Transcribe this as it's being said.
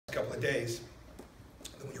days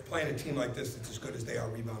that when you're playing a team like this that's as good as they are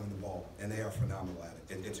rebounding the ball, and they are phenomenal at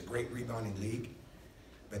it. It's a great rebounding league,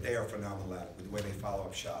 but they are phenomenal at it with the way they follow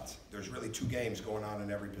up shots. There's really two games going on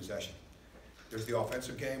in every possession. There's the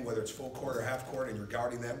offensive game, whether it's full court or half court, and you're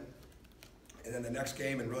guarding them. And then the next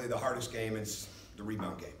game, and really the hardest game, is the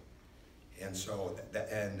rebound game. And so,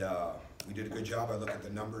 we did a good job. I look at the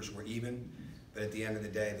numbers, we're even. But at the end of the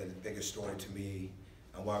day, the biggest story to me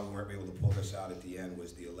and why we weren't able to pull this out at the end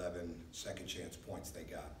was the 11 second chance points they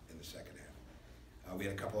got in the second half. We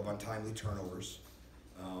had a couple of untimely turnovers.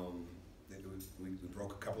 We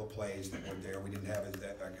broke a couple of plays that weren't there. We didn't have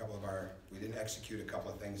we didn't execute a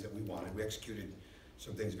couple of things that we wanted. We executed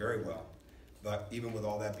some things very well. But even with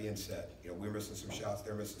all that being said, we're missing some shots,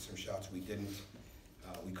 they're missing some shots. We couldn't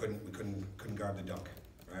guard the dunk,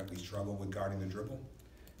 right? We struggled with guarding the dribble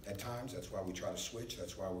at times. That's why we try to switch.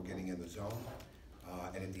 That's why we're getting in the zone.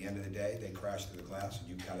 And at the end of the day, they crash through the glass, and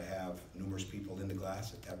you've got to have numerous people in the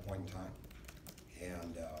glass at that point in time.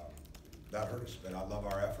 And that hurt us, but I love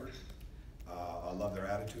our effort. I love their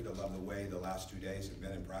attitude. I love the way the last 2 days have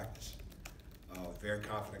been in practice. Very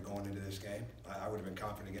confident going into this game. I would have been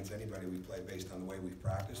confident against anybody we played based on the way we've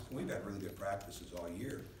practiced. We've had really good practices all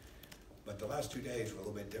year. But the last 2 days were a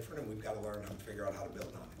little bit different, and we've got to learn how to figure out how to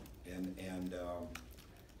build on it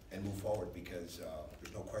and move forward, because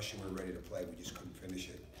there's no question we're ready to play. We just couldn't finish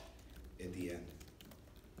it at the end.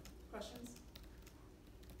 Questions?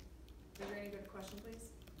 Is there any good question, please?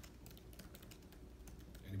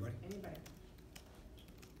 Anybody? Anybody?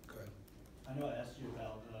 Go ahead. I know I asked you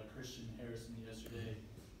about Christian Harrison yesterday.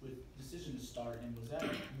 With decision to start him, was that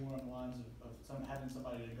more on the lines of having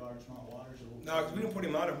somebody to guard Tremont Waters? Or No, we didn't put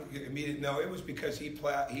him on immediately. No, it was because he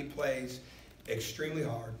plays extremely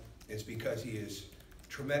hard. It's because he is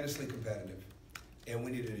tremendously competitive, and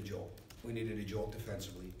we needed a jolt. We needed a jolt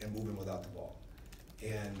defensively and moving without the ball.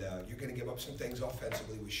 And you're going to give up some things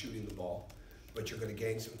offensively with shooting the ball, but you're going to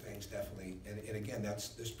gain some things definitely. And again, that's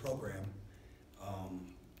this program.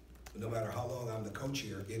 No matter how long I'm the coach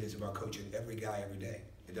here, it is about coaching every guy every day.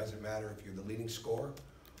 It doesn't matter if you're the leading scorer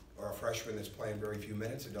or a freshman that's playing very few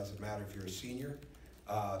minutes. It doesn't matter if you're a senior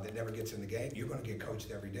that never gets in the game. You're going to get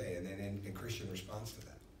coached every day, and Christian responds to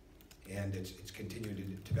that. And it's continued to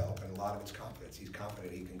develop, and a lot of it's confidence. He's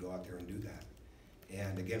confident he can go out there and do that.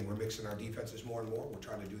 And again, we're mixing our defenses more and more. We're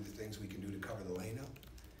trying to do the things we can do to cover the lane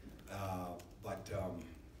up. But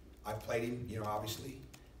I've played him, obviously,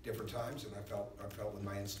 different times, and I felt with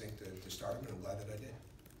my instinct to start him, and I'm glad that I did.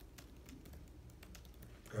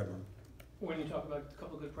 Go ahead, Mark. When you talk about a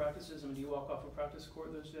couple of good practices, do you walk off a practice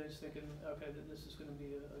court those days thinking, okay, this is going to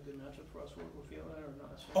be a good matchup for us, we're feeling it, or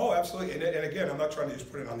not? Oh, absolutely. And again, I'm not trying to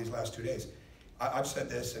just put it on these last 2 days. I've said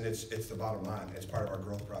this, and it's the bottom line. It's part of our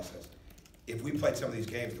growth process. If we played some of these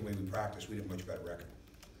games the way we practice, we'd have a much better record.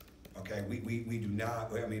 Okay, we do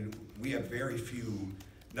not. We have very few.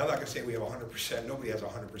 Now, I'm not going to say we have 100%. Nobody has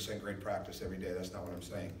 100% great practice every day. That's not what I'm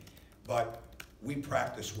saying. But we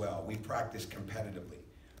practice well. We practice competitively.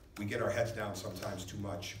 We get our heads down sometimes too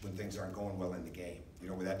much when things aren't going well in the game.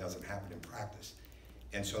 Where that doesn't happen in practice.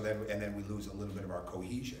 And so then we lose a little bit of our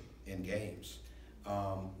cohesion in games.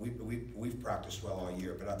 We've practiced well all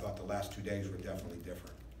year, but I thought the last 2 days were definitely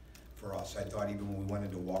different for us. I thought even when we went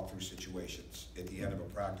into walkthrough situations at the end of a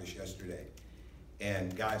practice yesterday,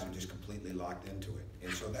 and guys are just completely locked into it.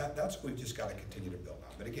 And so that's what we've just got to continue to build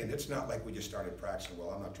on. But again, it's not like we just started practicing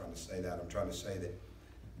well. I'm not trying to say that. I'm trying to say that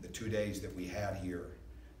the 2 days that we had here,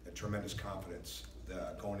 the tremendous confidence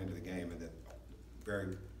going into the game, and that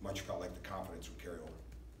very much felt like the confidence would carry over.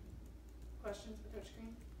 Questions for Coach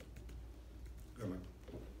Crean? Go ahead, Mike.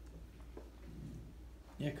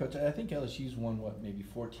 Yeah, Coach, I think LSU's won, maybe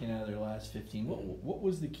 14 out of their last 15. What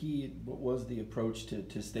was the key, what was the approach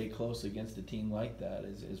to stay close against a team like that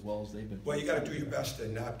as well as they've been? Well, you got to do your best to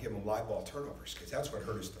not give them live ball turnovers, because that's what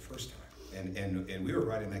hurt us the first time. And we were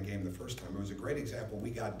right in that game the first time. It was a great example.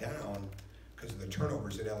 We got down because of the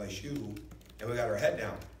turnovers at LSU, and we got our head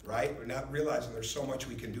down, right? We're not realizing there's so much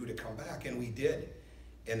we can do to come back, and we did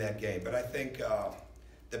in that game. But I think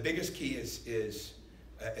the biggest key is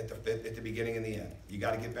at the beginning and the end. You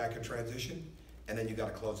got to get back in transition, and then you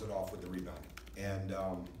got to close it off with the rebounding. And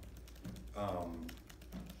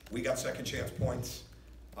we got second chance points,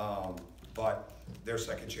 but their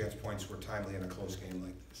second chance points were timely in a close game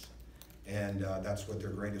like this. And that's what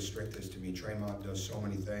their greatest strength is to me. Tremont does so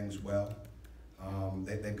many things well.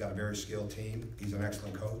 They've got a very skilled team. He's an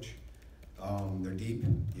excellent coach. They're deep.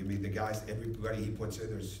 The guys, everybody he puts in,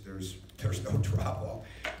 there's no drop off.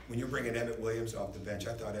 When you're bringing Emmett Williams off the bench,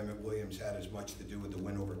 I thought Emmett Williams had as much to do with the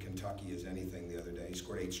win over Kentucky as anything the other day. He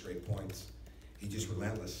scored 8 straight points. He's just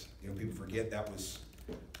relentless. People forget that was,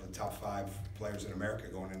 by the top 5 players in America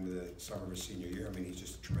going into the summer of his senior year. I mean, he's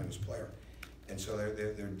just a tremendous player. And so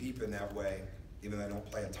they're deep in that way, even though they don't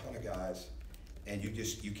play a ton of guys. And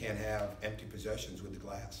you can't have empty possessions with the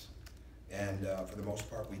glass. And for the most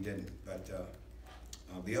part, we didn't. But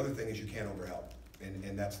the other thing is you can't overhelp.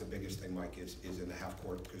 And that's the biggest thing, Mike, is in the half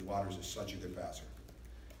court, because Waters is such a good passer.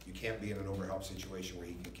 You can't be in an overhelp situation where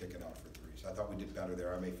he can kick it out for threes. I thought we did better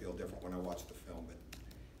there. I may feel different when I watch the film, but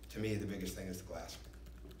to me, the biggest thing is the glass.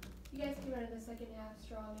 You guys came out of the second half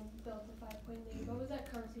strong and built a 5-point lead. What was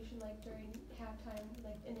that conversation like during halftime,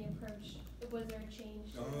 like in the approach? Was there a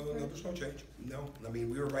change? No, there was no change. No, I mean,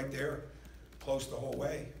 we were right there, close the whole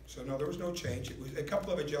way. So no, there was no change. It was a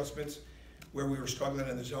couple of adjustments where we were struggling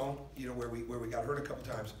in the zone, you know, where we got hurt a couple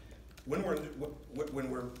times. When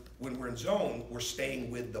we're in zone, we're staying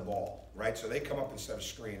with the ball, right? So they come up instead of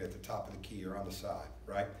screen at the top of the key or on the side,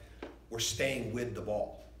 right? We're staying with the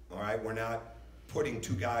ball, all right? We're not putting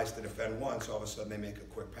 2 guys to defend one, so all of a sudden they make a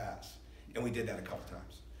quick pass. And we did that a couple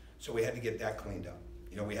times. So we had to get that cleaned up.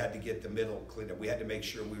 You know, we had to get the middle cleaned up. We had to make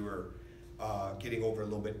sure we were getting over a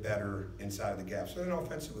little bit better inside of the gap. So then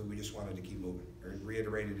offensively, we just wanted to keep moving. Or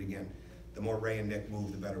reiterate it again. The more Ray and Nick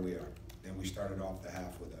move, the better we are. And we started off the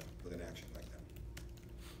half with an action like that.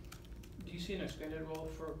 Do you see an expanded role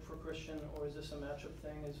for Christian, or is this a matchup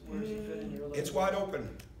thing? Where does he fit in your list? It's wide open,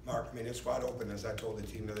 Mark. I mean, it's wide open, as I told the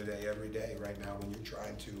team the other day, every day right now, when you're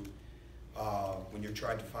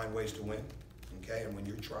trying to find ways to win, okay? And when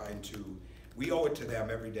you're trying to, we owe it to them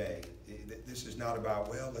every day. This is not about,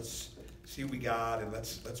 well, let's see what we got and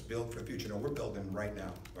let's build for the future. No, we're building right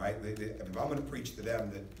now, right? If I'm gonna preach to them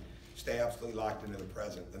that stay absolutely locked into the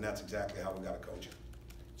present, then that's exactly how we gotta coach them.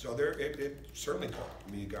 So it certainly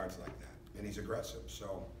could be guards like that. And he's aggressive,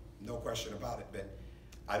 so no question about it, but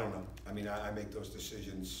I don't know. I mean, I make those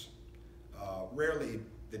decisions rarely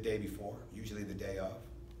the day before, usually the day of,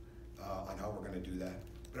 on how we're going to do that.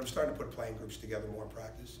 But I'm starting to put playing groups together more in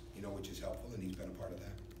practice, you know, which is helpful, and he's been a part of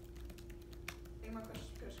that. Any more questions,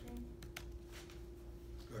 Coach Crean?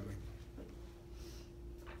 Go ahead, Mike.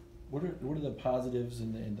 What are the positives,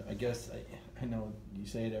 and I guess I know you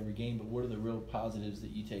say it every game, but what are the real positives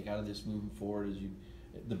that you take out of this moving forward as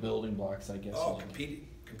the building blocks, I guess? Oh,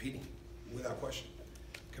 competing, without question.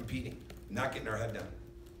 Competing, not getting our head down,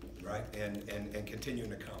 right? And continuing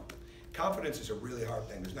to come. Confidence is a really hard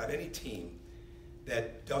thing. There's not any team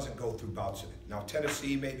that doesn't go through bouts of it. Now,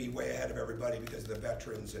 Tennessee may be way ahead of everybody because of the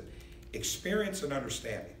veterans and experience and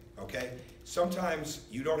understanding, okay? Sometimes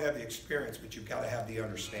you don't have the experience, but you've got to have the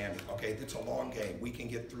understanding, okay? It's a long game. We can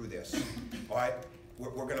get through this, all right? We're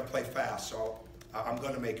going to play fast, so I'm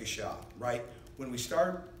going to make a shot, right? When we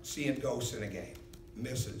start seeing ghosts in a game,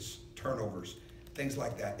 misses, turnovers, things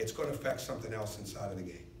like that, it's going to affect something else inside of the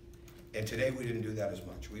game. And today we didn't do that as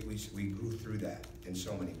much. We grew through that in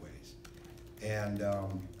so many ways. And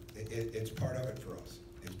it's part of it for us.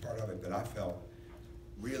 It's part of it. But I felt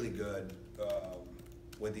really good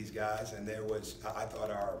with these guys. And there was, I thought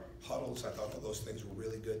our huddles, I thought all those things were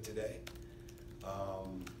really good today.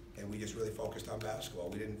 And we just really focused on basketball.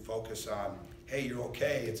 We didn't focus on, hey, you're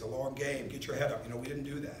okay, it's a long game, get your head up. You know, we didn't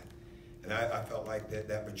do that. And I felt like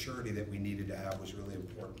that maturity that we needed to have was really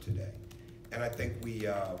important today. And I think we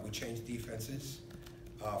changed defenses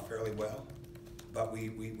fairly well, but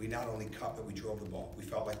we not only cut, but we drove the ball. We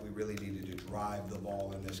felt like we really needed to drive the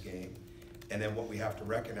ball in this game. And then what we have to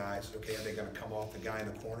recognize, okay, are they gonna come off the guy in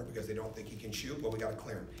the corner because they don't think he can shoot? Well, we gotta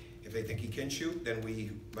clear him. If they think he can shoot, then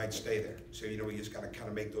we might stay there. So, you know, we just gotta kind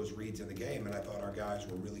of make those reads in the game, and I thought our guys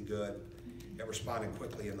were really good at responding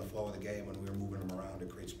quickly in the flow of the game when we were moving them around to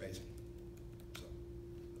create spacing. So,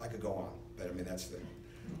 I could go on, but I mean,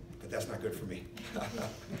 but that's not good for me. So,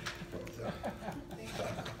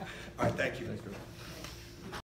 all right, thank you. Thanks, Chris.